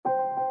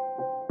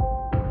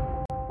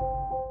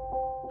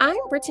I'm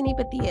Brittany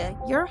Bethia,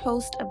 your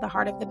host of The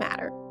Heart of the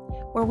Matter,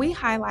 where we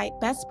highlight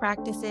best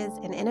practices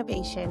and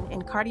innovation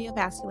in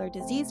cardiovascular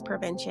disease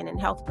prevention and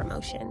health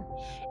promotion,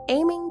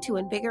 aiming to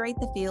invigorate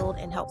the field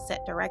and help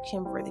set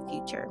direction for the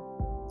future.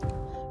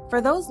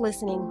 For those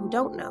listening who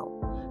don't know,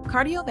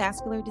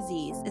 cardiovascular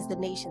disease is the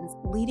nation's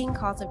leading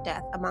cause of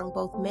death among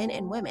both men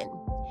and women,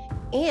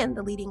 and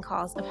the leading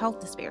cause of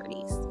health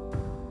disparities.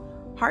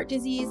 Heart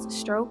disease,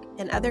 stroke,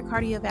 and other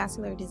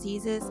cardiovascular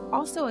diseases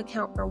also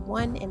account for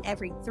 1 in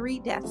every 3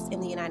 deaths in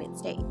the United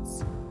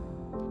States.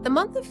 The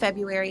month of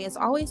February is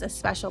always a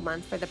special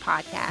month for the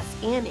podcast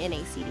and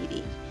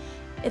NACDD.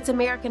 It's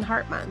American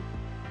Heart Month,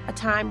 a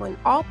time when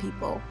all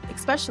people,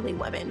 especially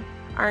women,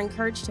 are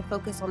encouraged to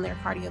focus on their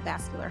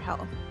cardiovascular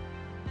health.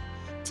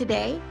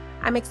 Today,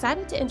 I'm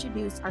excited to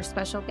introduce our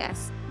special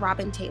guest,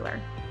 Robin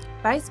Taylor,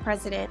 Vice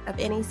President of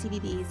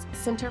NACDD's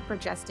Center for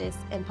Justice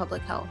and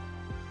Public Health,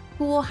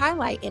 who will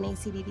highlight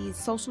NACDD's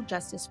social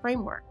justice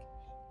framework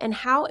and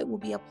how it will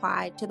be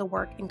applied to the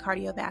work in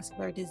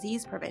cardiovascular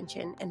disease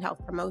prevention and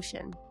health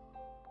promotion.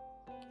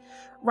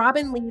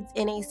 Robin leads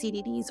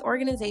NACDD's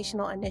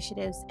organizational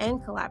initiatives and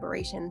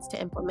collaborations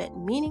to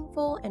implement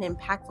meaningful and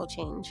impactful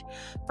change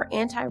for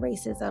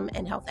anti-racism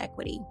and health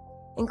equity,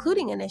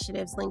 including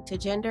initiatives linked to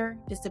gender,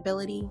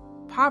 disability,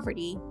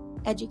 poverty,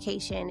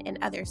 education, and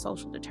other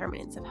social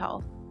determinants of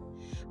health.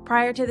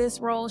 Prior to this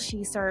role,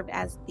 she served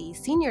as the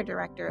Senior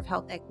Director of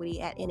Health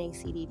Equity at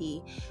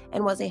NACDD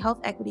and was a health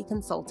equity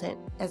consultant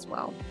as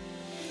well.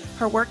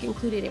 Her work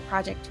included a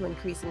project to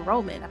increase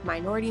enrollment of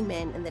minority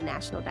men in the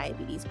National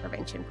Diabetes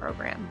Prevention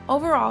Program.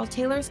 Overall,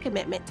 Taylor's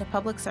commitment to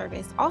public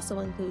service also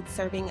includes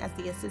serving as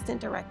the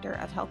Assistant Director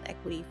of Health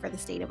Equity for the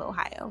state of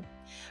Ohio.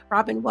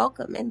 Robin,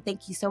 welcome, and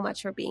thank you so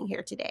much for being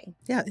here today.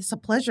 Yeah, it's a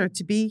pleasure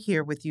to be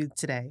here with you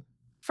today.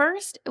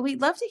 First,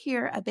 we'd love to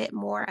hear a bit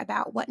more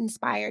about what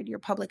inspired your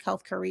public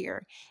health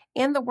career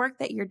and the work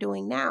that you're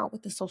doing now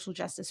with the social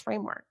justice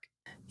framework.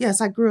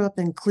 Yes, I grew up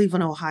in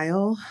Cleveland,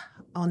 Ohio,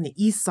 on the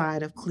east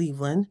side of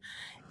Cleveland.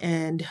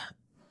 And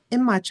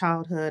in my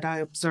childhood, I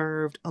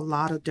observed a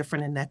lot of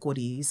different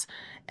inequities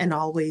and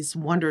always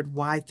wondered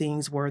why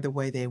things were the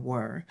way they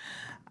were.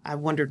 I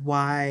wondered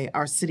why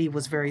our city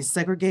was very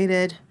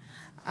segregated.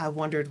 I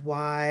wondered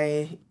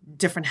why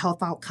different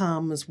health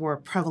outcomes were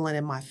prevalent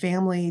in my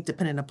family,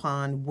 depending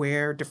upon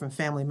where different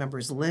family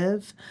members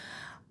live.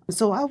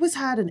 So I always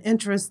had an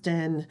interest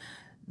in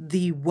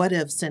the what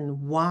ifs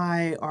and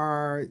why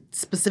are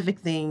specific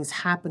things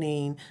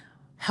happening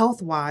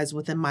health-wise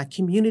within my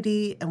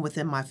community and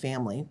within my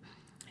family.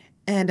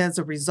 And as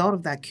a result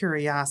of that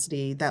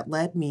curiosity, that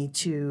led me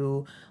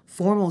to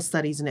formal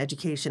studies in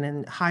education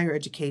and higher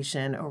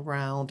education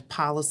around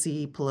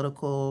policy,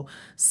 political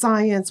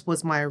science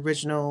was my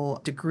original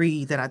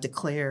degree that I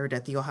declared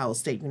at The Ohio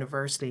State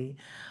University.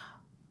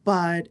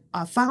 But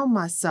I found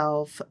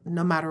myself,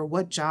 no matter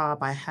what job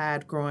I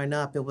had growing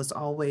up, it was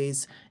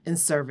always in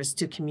service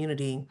to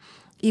community.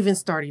 Even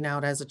starting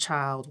out as a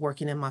child,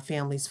 working in my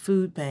family's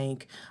food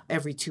bank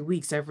every 2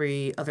 weeks,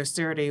 every other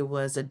Saturday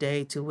was a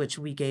day to which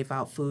we gave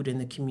out food in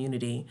the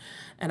community.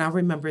 And I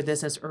remember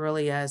this as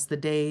early as the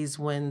days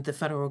when the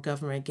federal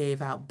government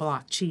gave out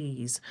block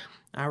cheese.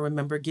 I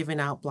remember giving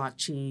out block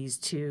cheese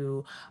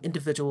to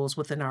individuals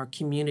within our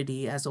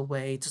community as a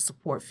way to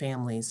support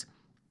families.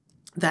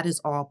 That is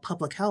all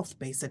public health,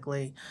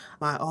 basically.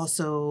 I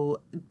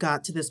also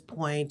got to this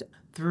point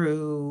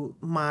through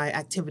my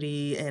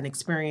activity and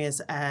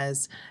experience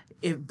as,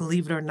 if,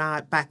 believe it or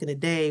not, back in the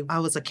day, I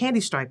was a candy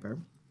striper.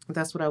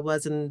 That's what I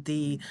was in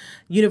the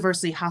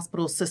university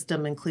hospital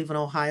system in Cleveland,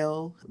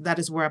 Ohio. That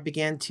is where I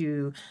began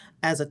to,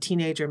 as a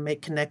teenager,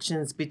 make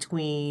connections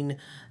between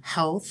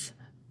health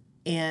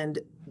and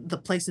the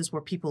places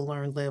where people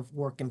learn, live,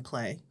 work, and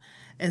play.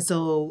 And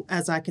so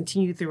as I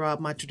continued throughout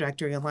my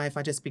trajectory in life,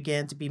 I just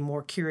began to be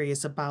more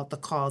curious about the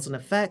cause and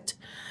effect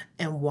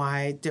and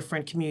why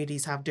different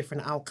communities have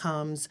different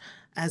outcomes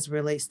as it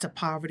relates to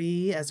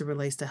poverty, as it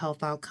relates to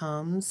health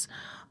outcomes,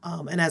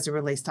 and as it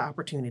relates to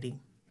opportunity.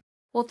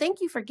 Well,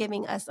 thank you for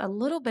giving us a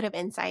little bit of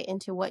insight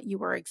into what you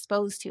were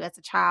exposed to as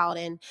a child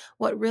and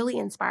what really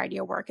inspired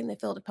your work in the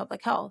field of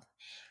public health.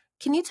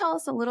 Can you tell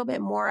us a little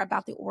bit more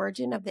about the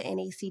origin of the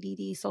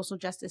NACDD social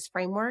justice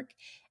framework?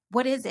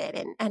 What is it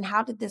and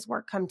how did this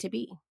work come to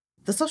be?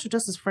 The social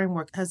justice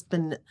framework has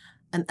been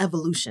an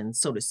evolution,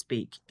 so to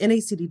speak.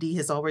 NACDD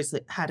has always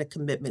had a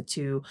commitment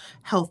to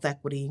health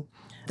equity.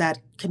 That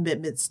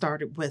commitment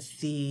started with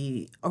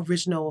the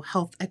original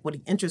health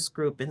equity interest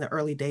group in the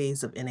early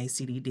days of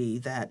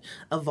NACDD that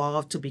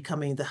evolved to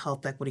becoming the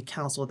Health Equity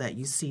Council that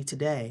you see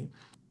today.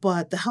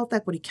 But the Health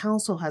Equity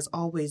Council has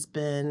always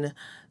been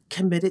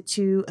committed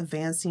to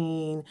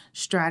advancing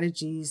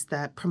strategies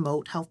that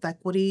promote health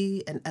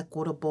equity and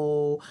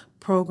equitable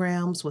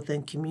programs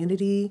within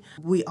community.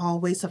 We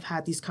always have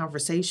had these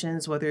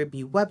conversations, whether it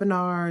be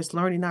webinars,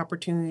 learning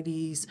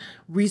opportunities,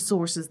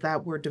 resources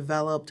that were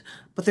developed,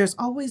 but there's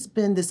always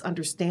been this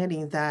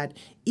understanding that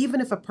even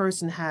if a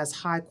person has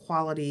high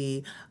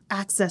quality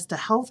access to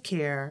health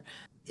care,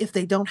 if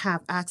they don't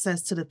have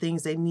access to the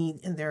things they need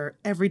in their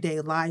everyday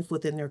life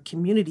within their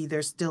community,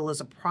 there still is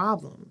a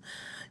problem.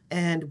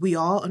 And we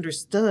all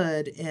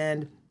understood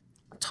and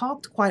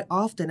talked quite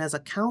often as a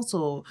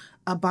council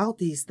about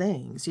these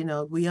things.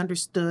 We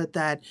understood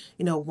that,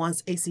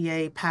 once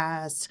ACA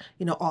passed,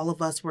 all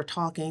of us were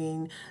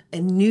talking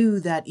and knew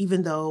that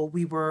even though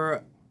we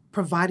were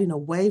providing a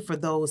way for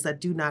those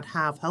that do not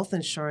have health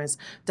insurance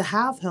to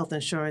have health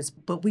insurance,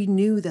 but we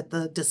knew that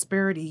the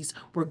disparities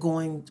were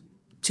going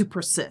to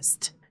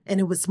persist. And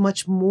it was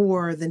much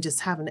more than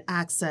just having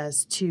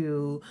access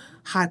to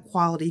high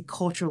quality,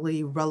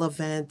 culturally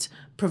relevant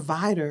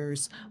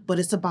providers, but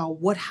it's about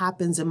what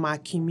happens in my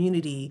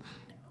community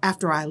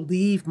after I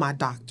leave my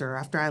doctor,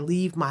 after I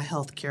leave my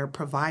healthcare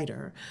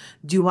provider.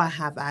 Do I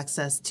have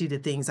access to the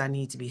things I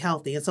need to be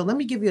healthy? And so let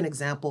me give you an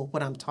example of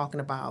what I'm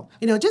talking about.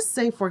 Just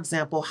say, for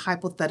example,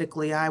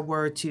 hypothetically, I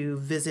were to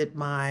visit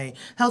my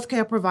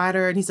healthcare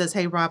provider and he says,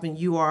 "Hey, Robin,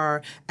 you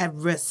are at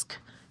risk.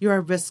 You're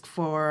at risk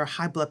for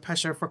high blood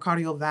pressure, for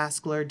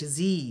cardiovascular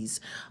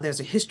disease. There's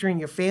a history in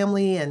your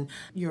family and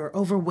you're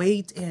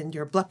overweight and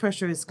your blood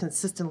pressure is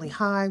consistently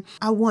high.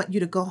 I want you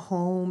to go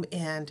home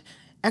and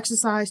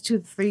exercise 2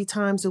 to 3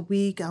 times a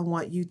week. I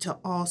want you to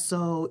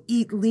also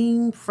eat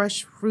lean,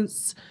 fresh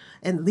fruits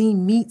and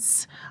lean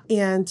meats.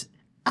 And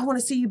I want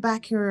to see you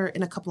back here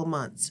in a couple of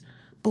months."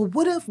 But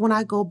what if when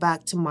I go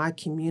back to my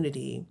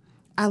community,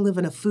 I live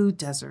in a food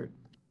desert?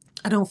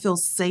 I don't feel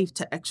safe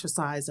to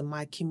exercise in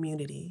my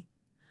community.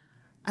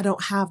 I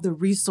don't have the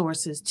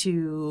resources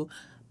to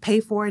pay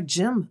for a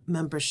gym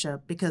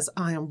membership because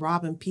I am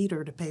robbing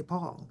Peter to pay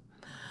Paul.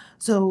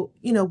 So,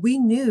 we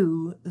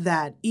knew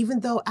that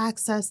even though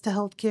access to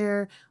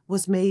healthcare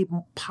was made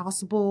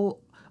possible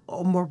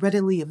or more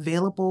readily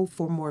available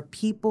for more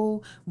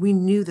people, we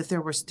knew that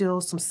there were still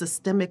some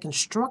systemic and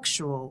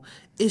structural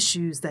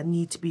issues that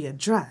need to be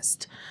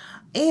addressed.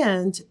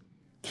 And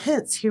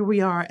hence, here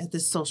we are at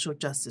this social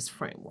justice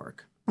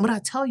framework. When I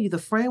tell you the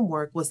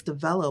framework was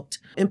developed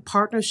in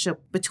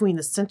partnership between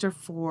the Center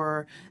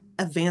for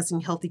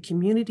Advancing Healthy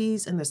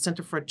Communities and the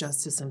Center for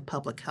Justice and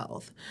Public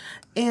Health.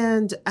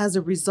 And as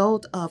a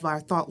result of our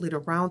Thought Leader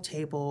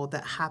Roundtable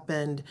that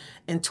happened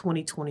in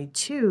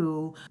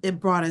 2022, it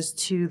brought us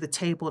to the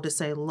table to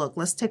say, look,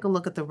 let's take a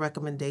look at the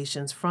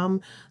recommendations from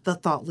the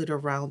Thought Leader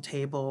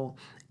Roundtable.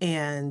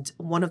 And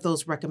one of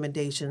those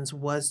recommendations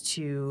was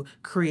to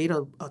create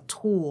a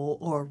tool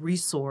or a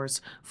resource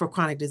for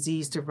chronic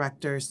disease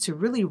directors to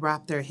really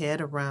wrap their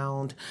head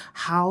around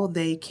how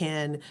they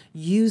can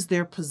use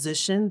their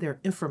position,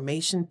 their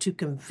information to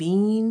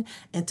convene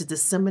and to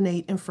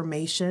disseminate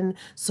information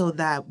so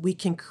that we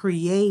can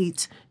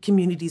create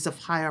communities of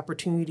high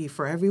opportunity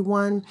for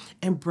everyone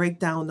and break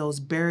down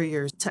those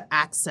barriers to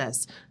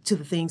access to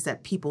the things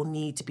that people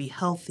need to be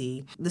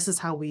healthy. This is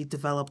how we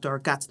developed or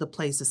got to the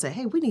place to say,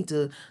 hey, we need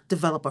to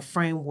develop a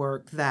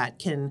framework that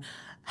can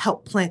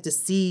help plant the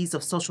seeds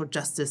of social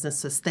justice and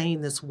sustain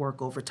this work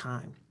over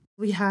time.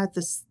 We had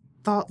this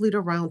Thought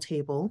Leader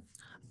Roundtable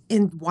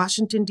in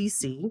Washington,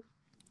 D.C.,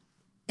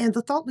 and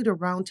the Thought Leader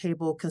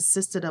Roundtable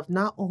consisted of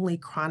not only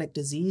chronic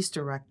disease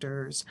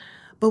directors,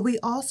 but we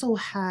also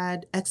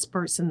had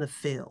experts in the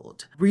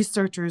field,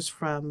 researchers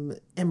from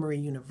Emory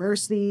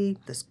University,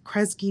 the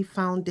Kresge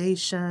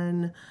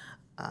Foundation,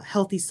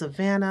 Healthy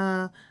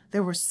Savannah.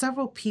 There were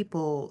several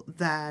people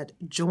that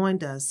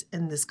joined us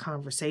in this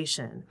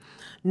conversation.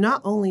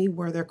 Not only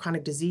were there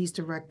chronic disease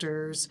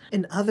directors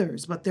and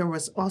others, but there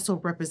was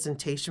also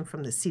representation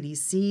from the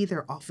CDC,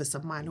 their Office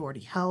of Minority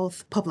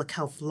Health, Public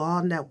Health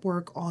Law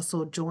Network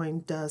also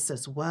joined us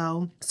as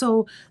well.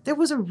 So there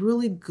was a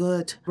really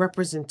good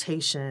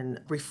representation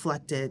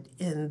reflected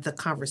in the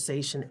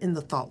conversation in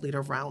the Thought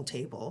Leader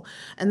Roundtable.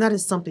 And that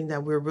is something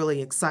that we're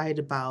really excited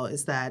about,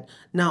 is that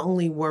not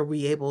only were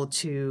we able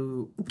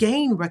to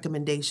gain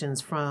recommendations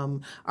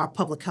from our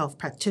public health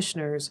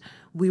practitioners,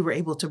 we were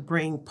able to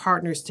bring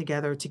partners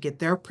together to get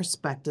their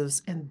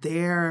perspectives and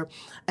their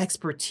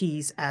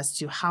expertise as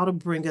to how to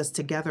bring us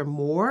together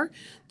more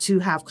to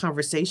have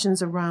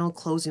conversations around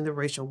closing the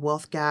racial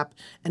wealth gap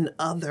and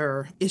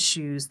other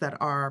issues that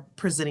are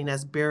presenting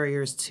as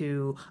barriers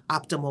to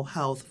optimal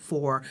health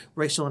for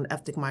racial and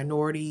ethnic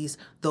minorities,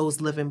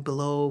 those living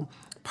below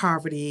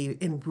poverty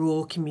in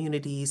rural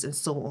communities, and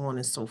so on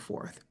and so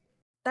forth.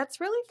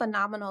 That's really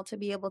phenomenal to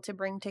be able to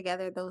bring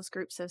together those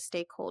groups of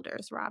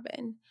stakeholders,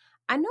 Robin.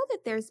 I know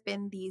that there's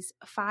been these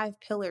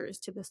 5 pillars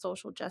to the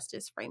social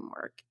justice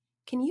framework.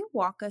 Can you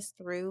walk us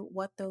through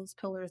what those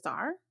pillars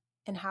are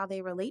and how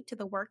they relate to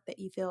the work that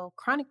you feel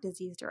chronic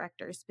disease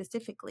directors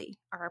specifically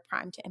are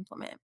primed to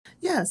implement?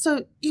 Yeah,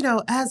 so,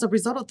 as a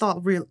result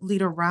of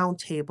Leader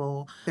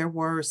Roundtable, there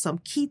were some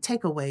key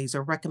takeaways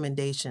or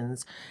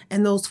recommendations,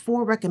 and those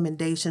 4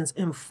 recommendations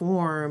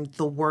informed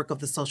the work of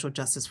the social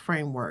justice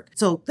framework.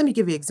 So let me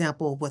give you an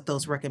example of what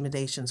those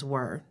recommendations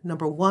were.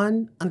 Number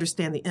 1,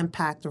 understand the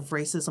impact of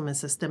racism and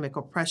systemic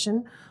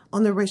oppression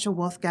on the racial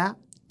wealth gap.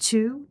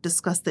 2,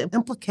 discuss the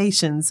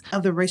implications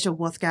of the racial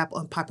wealth gap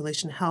on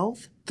population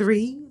health.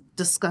 3,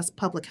 discuss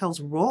public health's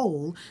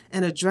role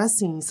in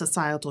addressing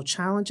societal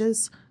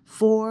challenges.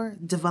 4,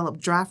 develop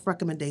draft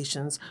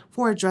recommendations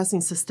for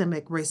addressing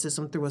systemic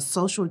racism through a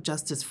social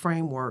justice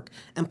framework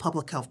and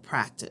public health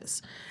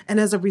practice. And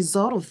as a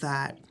result of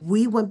that,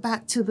 we went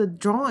back to the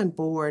drawing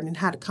board and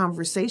had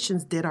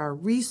conversations, did our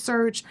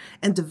research,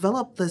 and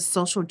developed this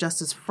social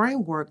justice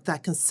framework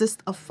that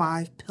consists of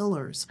 5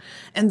 pillars.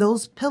 And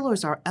those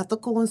pillars are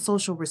ethical and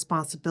social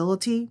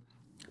responsibility,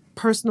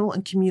 personal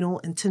and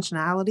communal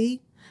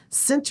intentionality,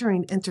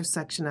 centering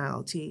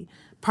intersectionality,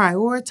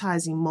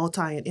 prioritizing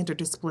multi and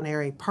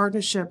interdisciplinary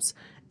partnerships,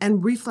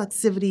 and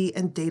reflexivity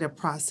and data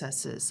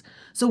processes.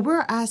 So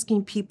we're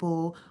asking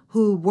people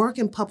who work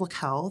in public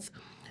health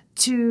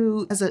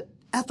to, as an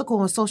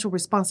ethical and social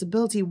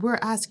responsibility, we're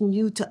asking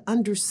you to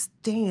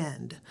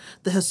understand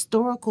the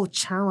historical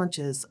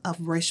challenges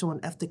of racial and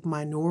ethnic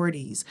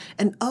minorities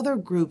and other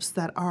groups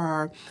that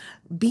are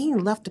being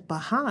left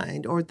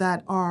behind or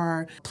that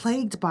are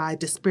plagued by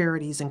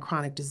disparities in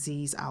chronic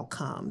disease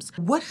outcomes.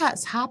 What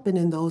has happened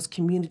in those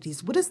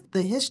communities? What is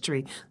the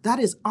history? That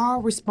is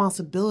our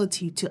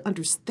responsibility to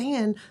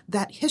understand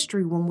that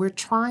history when we're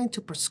trying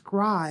to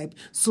prescribe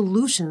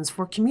solutions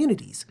for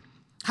communities.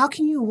 How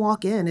can you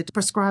walk in and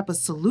prescribe a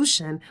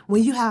solution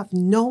when you have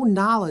no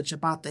knowledge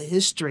about the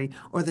history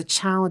or the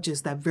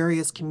challenges that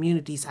various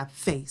communities have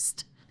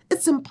faced?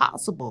 It's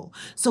impossible.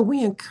 So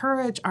we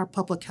encourage our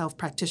public health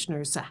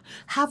practitioners to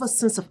have a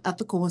sense of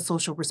ethical and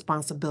social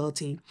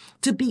responsibility,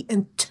 to be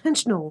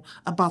intentional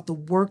about the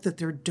work that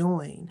they're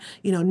doing.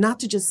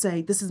 Not to just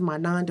say, this is my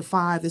 9 to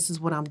 5, this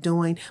is what I'm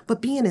doing,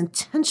 but being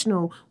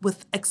intentional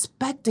with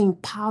expecting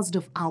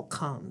positive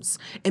outcomes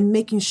and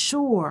making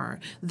sure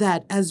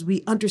that as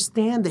we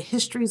understand the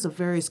histories of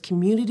various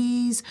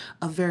communities,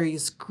 of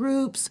various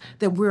groups,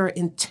 that we're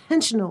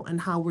intentional in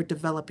how we're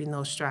developing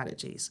those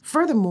strategies.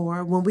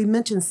 Furthermore, when we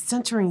mention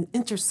centering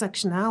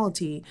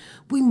intersectionality,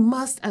 we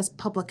must, as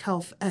public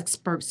health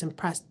experts and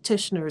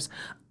practitioners,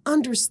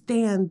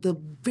 understand the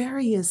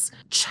various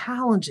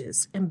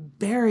challenges and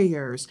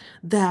barriers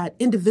that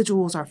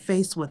individuals are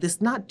faced with.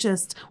 It's not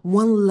just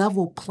one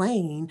level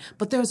playing,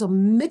 but there's a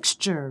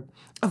mixture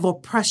of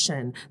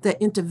oppression that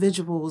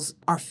individuals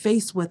are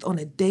faced with on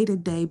a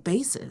day-to-day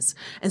basis.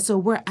 And so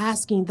we're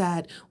asking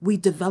that we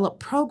develop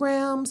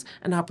programs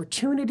and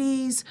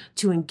opportunities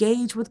to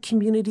engage with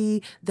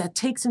community that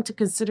takes into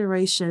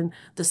consideration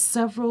the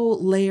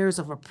several layers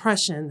of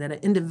oppression that an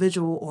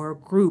individual or a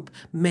group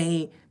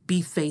may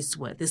be faced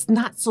with. It's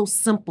not so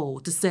simple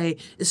to say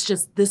it's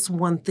just this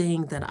one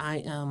thing that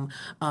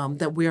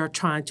that we are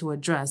trying to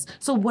address.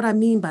 So what I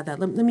mean by that,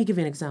 let me give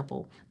you an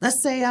example.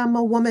 Let's say I'm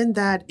a woman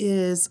that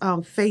is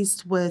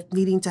faced with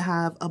needing to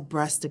have a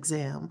breast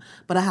exam,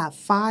 but I have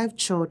 5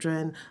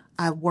 children.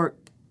 I work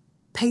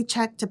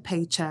paycheck to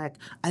paycheck.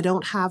 I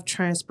don't have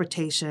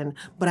transportation,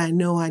 but I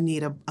know I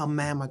need a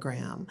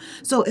mammogram.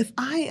 So if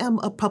I am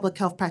a public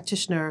health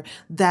practitioner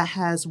that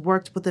has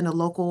worked within a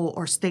local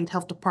or state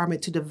health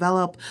department to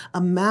develop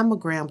a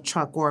mammogram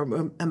truck or a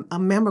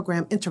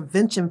mammogram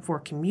intervention for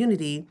a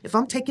community, if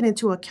I'm taking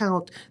into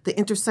account the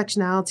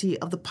intersectionality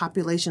of the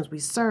populations we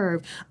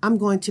serve, I'm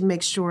going to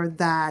make sure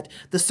that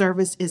the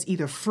service is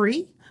either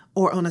free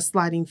or on a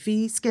sliding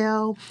fee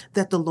scale,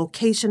 that the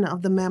location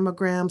of the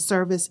mammogram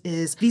service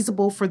is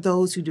feasible for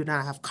those who do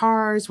not have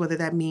cars, whether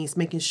that means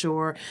making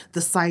sure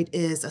the site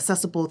is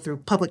accessible through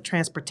public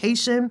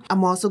transportation.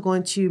 I'm also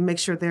going to make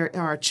sure there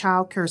are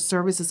childcare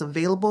services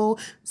available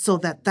so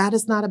that that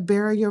is not a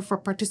barrier for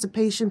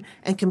participation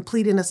and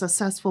completing a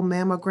successful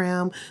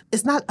mammogram.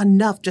 It's not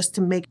enough just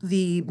to make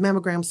the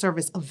mammogram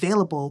service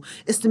available.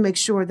 It's to make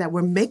sure that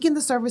we're making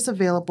the service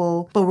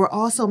available, but we're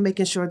also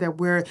making sure that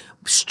we're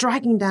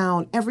striking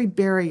down every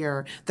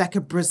barrier that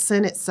could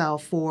present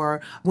itself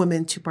for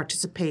women to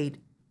participate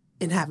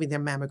in having their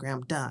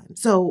mammogram done.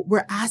 So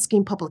we're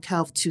asking public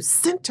health to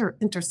center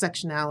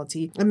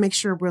intersectionality and make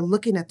sure we're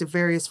looking at the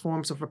various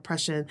forms of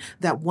oppression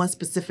that one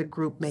specific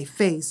group may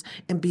face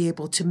and be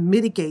able to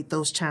mitigate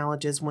those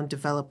challenges when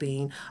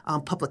developing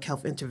public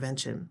health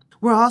intervention.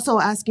 We're also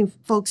asking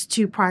folks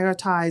to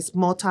prioritize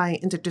multi-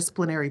 and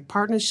interdisciplinary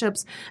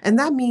partnerships, and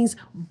that means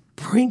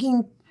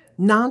bringing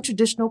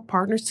non-traditional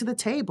partners to the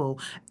table,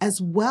 as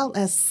well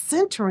as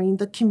centering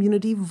the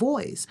community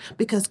voice,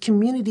 because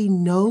community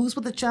knows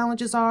what the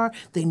challenges are,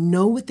 they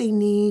know what they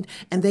need,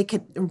 and they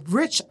can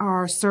enrich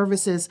our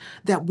services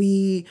that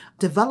we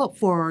develop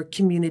for our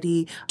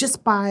community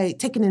just by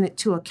taking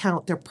into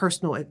account their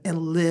personal and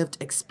lived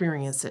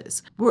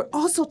experiences. We're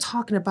also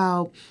talking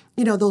about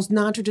those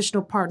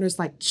non-traditional partners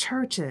like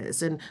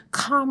churches and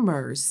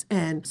commerce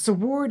and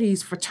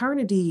sororities,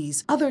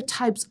 fraternities, other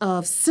types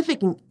of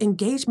civic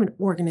engagement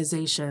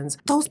organizations,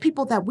 those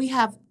people that we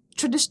have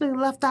traditionally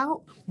left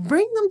out,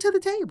 bring them to the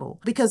table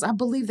because I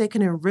believe they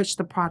can enrich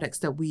the products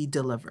that we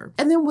deliver.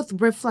 And then with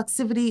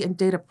reflexivity and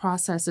data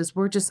processes,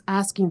 we're just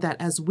asking that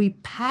as we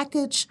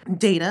package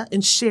data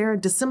and share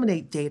and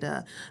disseminate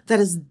data,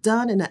 that is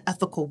done in an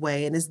ethical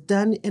way and is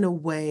done in a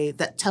way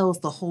that tells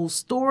the whole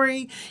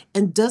story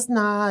and does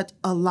not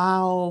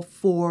allow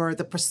for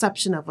the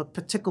perception of a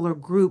particular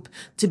group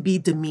to be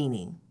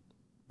demeaning.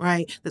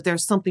 right? That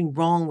there's something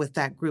wrong with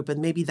that group.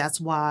 And maybe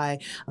that's why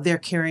they're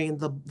carrying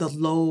the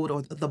load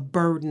or the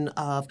burden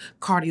of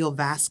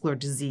cardiovascular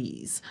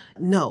disease.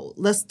 No,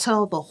 let's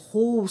tell the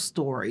whole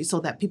story so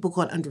that people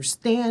can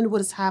understand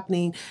what is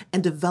happening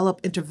and develop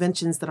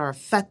interventions that are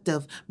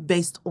effective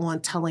based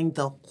on telling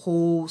the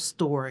whole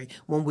story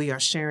when we are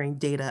sharing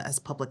data as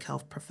public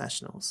health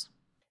professionals.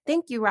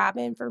 Thank you,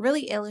 Robin, for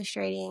really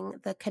illustrating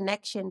the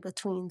connection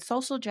between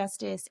social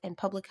justice and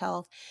public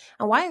health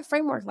and why a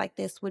framework like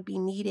this would be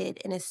needed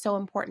and is so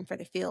important for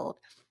the field,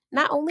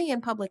 not only in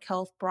public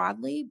health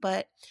broadly,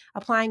 but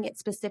applying it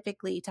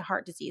specifically to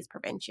heart disease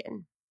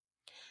prevention.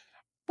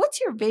 What's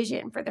your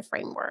vision for the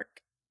framework?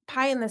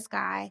 Pie in the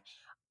sky,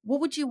 what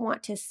would you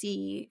want to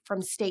see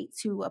from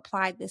states who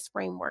applied this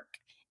framework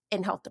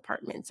in health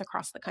departments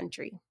across the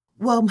country?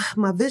 Well,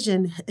 my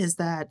vision is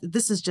that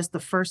this is just the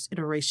first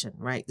iteration,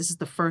 right? This is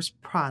the first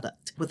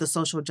product with a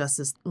social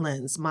justice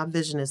lens. My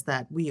vision is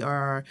that we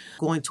are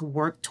going to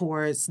work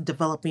towards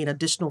developing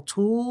additional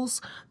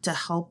tools to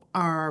help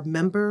our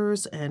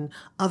members and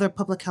other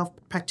public health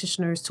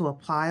practitioners to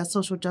apply a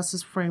social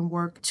justice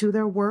framework to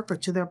their work or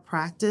to their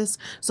practice.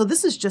 So,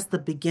 this is just the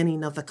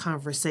beginning of the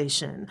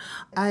conversation.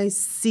 I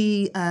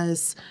see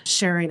us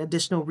sharing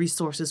additional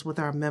resources with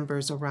our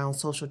members around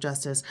social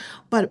justice,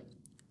 but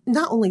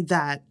not only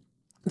that,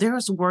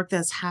 there's work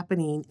that's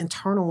happening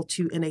internal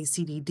to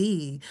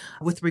NACDD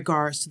with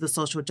regards to the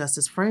social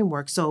justice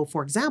framework. So,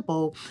 for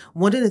example,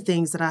 one of the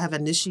things that I have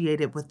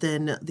initiated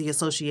within the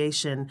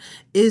association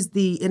is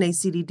the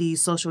NACDD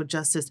Social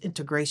Justice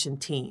Integration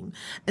Team.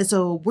 And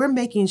so we're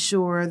making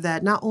sure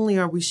that not only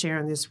are we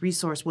sharing this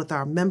resource with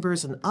our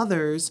members and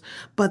others,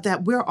 but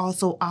that we're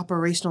also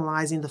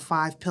operationalizing the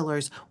 5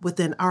 pillars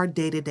within our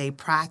day-to-day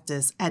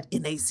practice at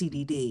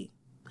NACDD.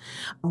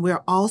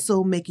 We're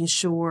also making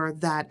sure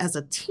that as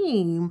a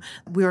team,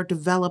 we are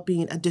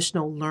developing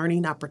additional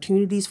learning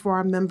opportunities for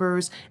our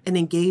members and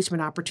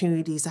engagement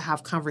opportunities to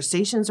have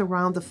conversations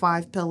around the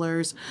 5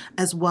 pillars,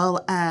 as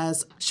well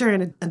as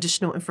sharing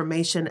additional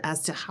information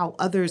as to how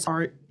others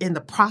are in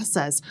the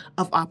process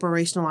of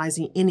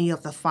operationalizing any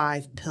of the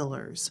 5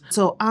 pillars.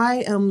 So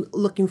I am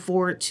looking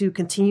forward to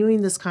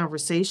continuing this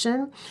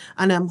conversation,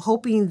 and I'm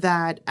hoping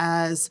that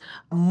as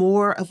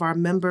more of our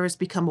members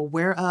become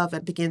aware of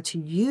and begin to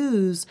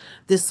use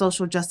this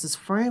social justice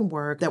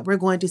framework, that we're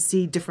going to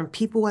see different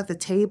people at the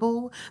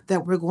table,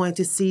 that we're going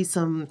to see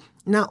some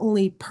not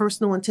only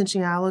personal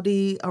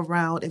intentionality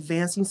around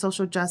advancing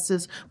social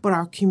justice, but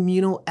our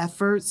communal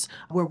efforts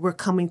where we're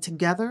coming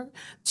together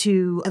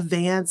to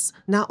advance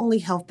not only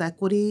health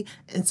equity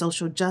and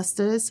social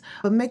justice,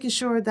 but making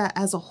sure that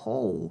as a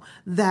whole,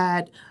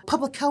 that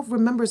public health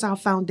remembers our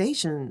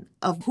foundation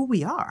of who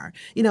we are.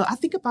 I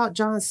think about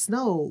John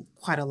Snow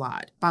quite a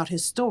lot, about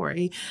his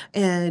story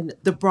and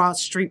the Broad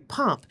Street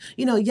pump.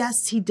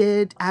 Yes, he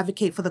did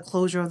advocate for the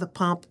closure of the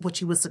pump, which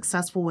he was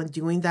successful in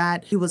doing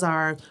that. He was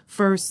our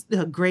first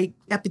great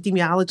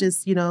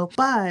epidemiologist,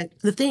 But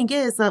the thing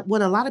is that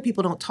what a lot of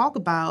people don't talk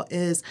about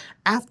is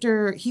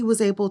after he was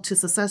able to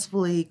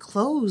successfully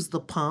close the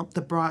pump,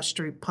 the Broad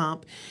Street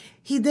pump,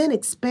 he then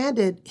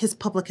expanded his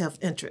public health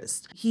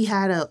interest. He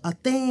had a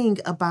thing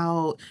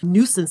about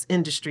nuisance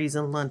industries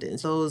in London,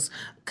 those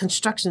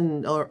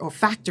construction or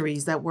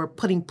factories that were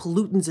putting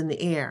pollutants in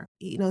the air.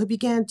 He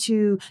began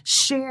to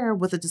share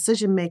with the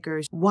decision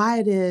makers why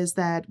it is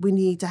that we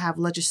need to have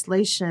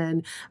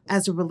legislation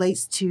as it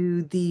relates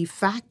to the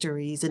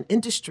factories and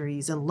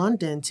industries in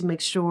London to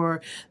make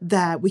sure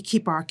that we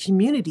keep our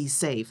communities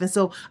safe. And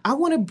so I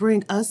want to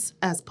bring us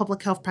as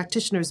public health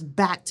practitioners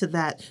back to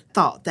that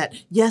thought that,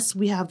 yes,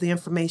 we have the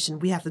information,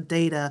 we have the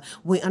data,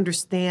 we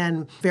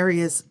understand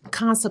various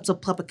concepts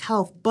of public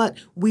health, but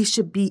we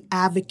should be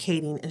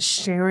advocating and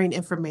sharing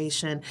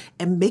information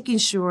and making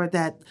sure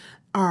that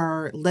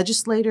our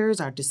legislators,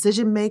 our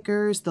decision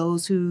makers,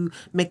 those who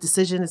make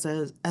decisions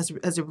as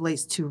it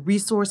relates to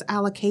resource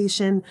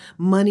allocation,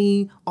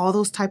 money, all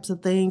those types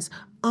of things,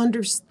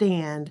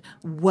 understand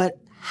what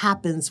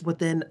happens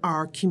within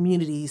our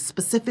communities,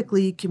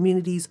 specifically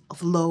communities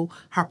of low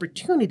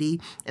opportunity,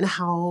 and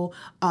how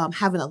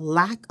having a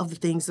lack of the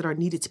things that are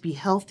needed to be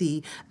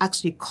healthy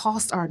actually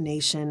costs our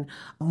nation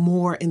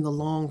more in the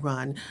long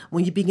run.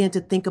 When you begin to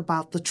think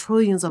about the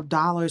trillions of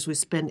dollars we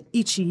spend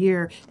each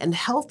year in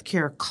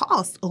healthcare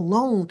costs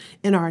alone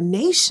in our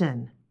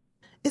nation,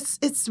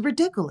 it's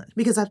ridiculous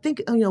because I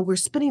think we're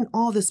spending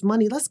all this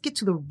money. Let's get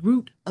to the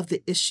root of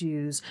the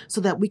issues so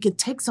that we can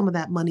take some of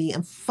that money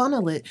and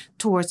funnel it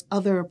towards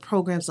other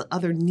programs and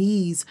other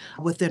needs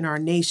within our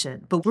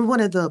nation. But we're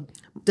one of the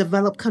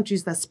developed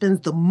countries that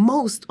spends the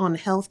most on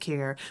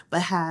healthcare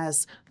but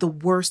has the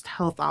worst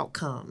health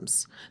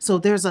outcomes. So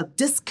there's a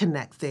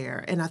disconnect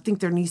there, and I think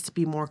there needs to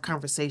be more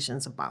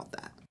conversations about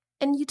that.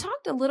 And you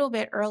talked a little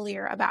bit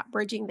earlier about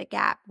bridging the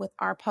gap with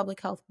our public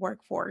health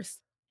workforce.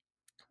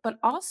 But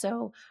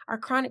also, our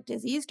chronic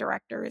disease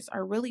directors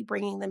are really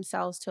bringing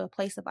themselves to a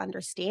place of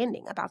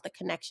understanding about the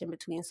connection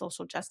between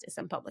social justice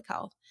and public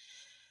health.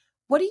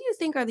 What do you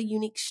think are the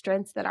unique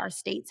strengths that our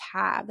states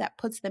have that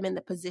puts them in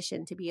the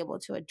position to be able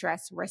to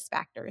address risk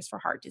factors for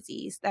heart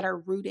disease that are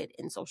rooted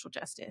in social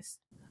justice?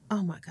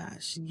 Oh my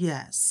gosh,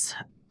 yes.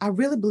 I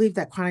really believe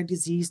that chronic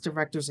disease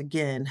directors,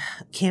 again,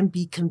 can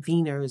be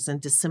conveners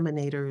and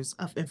disseminators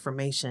of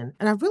information.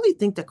 And I really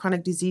think that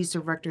chronic disease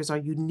directors are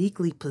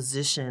uniquely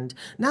positioned,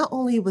 not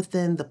only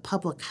within the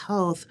public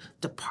health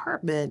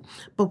department,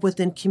 but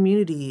within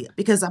community,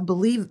 because I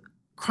believe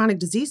chronic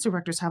disease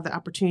directors have the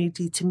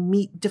opportunity to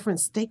meet different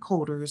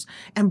stakeholders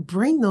and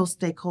bring those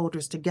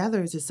stakeholders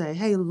together to say,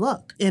 hey,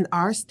 look, in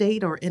our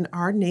state or in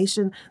our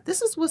nation,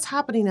 this is what's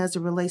happening as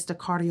it relates to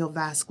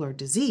cardiovascular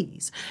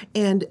disease.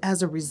 And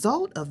as a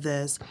result of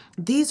this,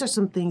 these are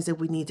some things that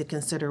we need to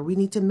consider. We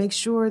need to make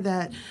sure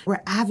that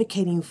we're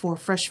advocating for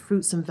fresh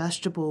fruits and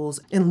vegetables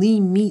and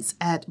lean meats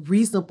at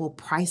reasonable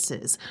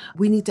prices.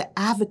 We need to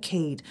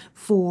advocate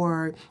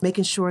for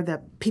making sure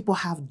that people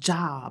have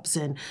jobs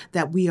and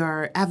that we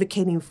are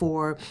advocating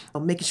for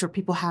making sure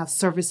people have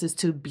services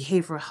to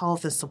behavioral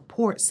health and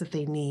supports that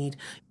they need.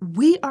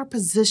 We are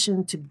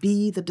positioned to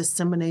be the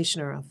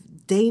disseminator of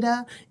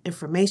data,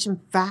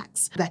 information,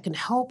 facts that can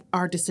help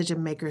our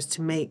decision makers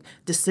to make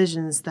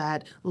decisions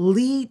that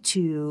lead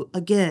to,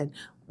 again,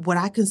 what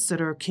I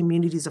consider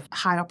communities of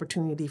high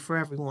opportunity for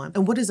everyone.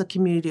 And what is a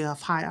community of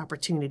high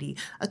opportunity?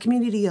 A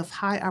community of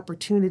high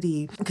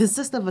opportunity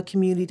consists of a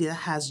community that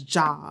has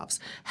jobs,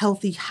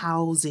 healthy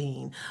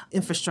housing,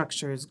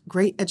 infrastructures,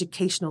 great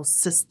educational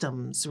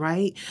systems,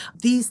 right?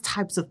 These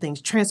types of things,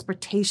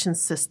 transportation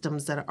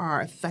systems that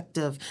are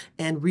effective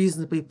and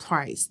reasonably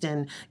priced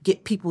and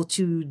get people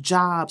to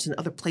jobs and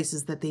other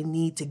places that they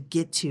need to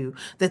get to,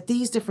 that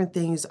these different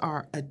things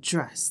are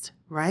addressed.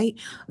 Right?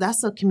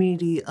 That's a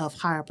community of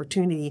high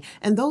opportunity.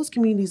 And those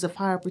communities of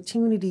high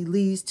opportunity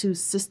leads to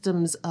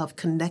systems of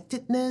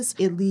connectedness.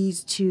 It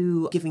leads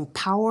to giving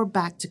power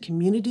back to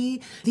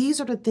community. These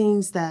are the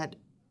things that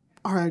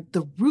are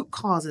the root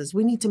causes.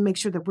 We need to make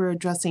sure that we're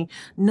addressing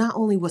not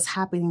only what's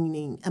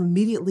happening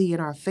immediately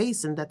in our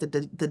face and that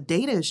the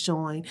data is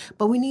showing,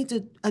 but we need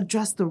to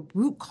address the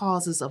root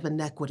causes of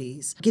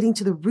inequities, getting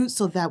to the root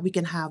so that we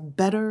can have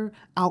better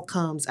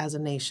outcomes as a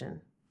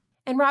nation.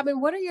 And Robin,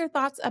 what are your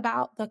thoughts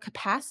about the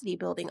capacity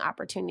building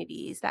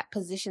opportunities that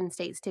position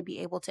states to be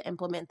able to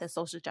implement the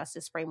social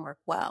justice framework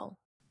well?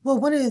 Well,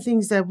 one of the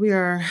things that we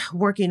are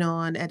working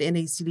on at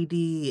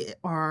NACDD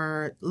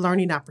are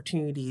learning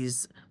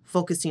opportunities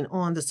focusing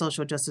on the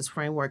social justice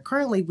framework.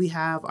 Currently, we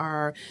have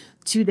our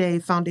 2-day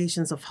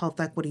Foundations of Health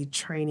Equity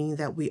training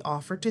that we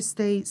offer to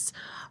states,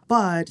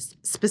 but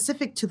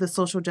specific to the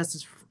social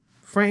justice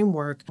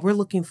framework, we're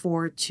looking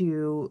forward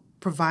to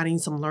providing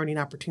some learning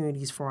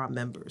opportunities for our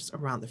members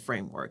around the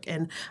framework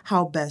and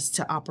how best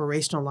to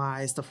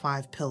operationalize the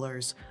 5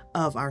 pillars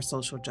of our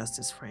social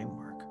justice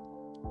framework.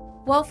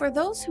 Well, for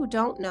those who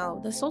don't know,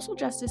 the social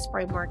justice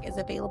framework is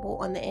available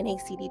on the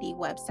NACDD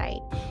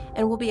website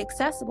and will be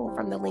accessible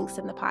from the links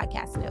in the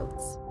podcast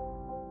notes.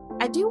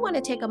 I do want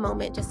to take a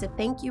moment just to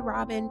thank you,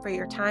 Robin, for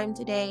your time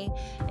today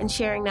and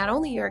sharing not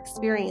only your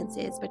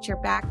experiences, but your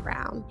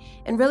background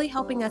and really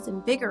helping us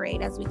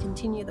invigorate as we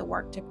continue the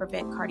work to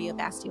prevent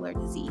cardiovascular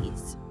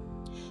disease.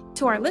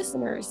 To our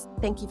listeners,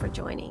 thank you for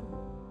joining.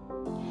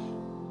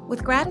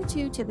 With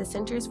gratitude to the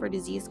Centers for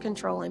Disease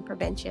Control and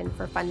Prevention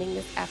for funding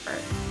this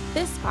effort,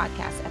 this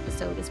podcast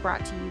episode is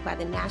brought to you by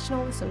the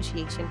National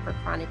Association for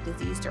Chronic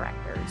Disease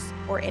Directors,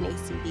 or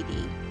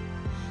NACDD.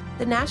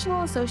 The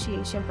National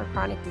Association for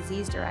Chronic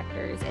Disease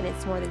Directors and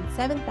its more than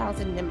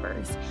 7,000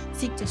 members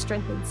seek to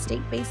strengthen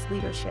state-based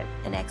leadership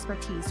and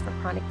expertise for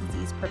chronic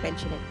disease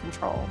prevention and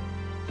control.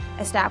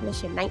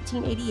 Established in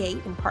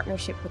 1988 in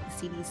partnership with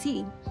the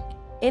CDC,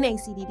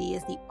 NACDD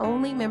is the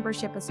only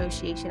membership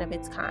association of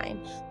its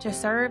kind to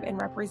serve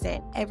and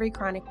represent every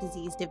chronic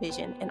disease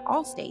division in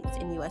all states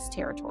and U.S.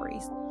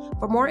 territories.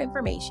 For more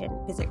information,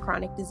 visit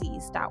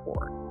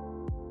chronicdisease.org.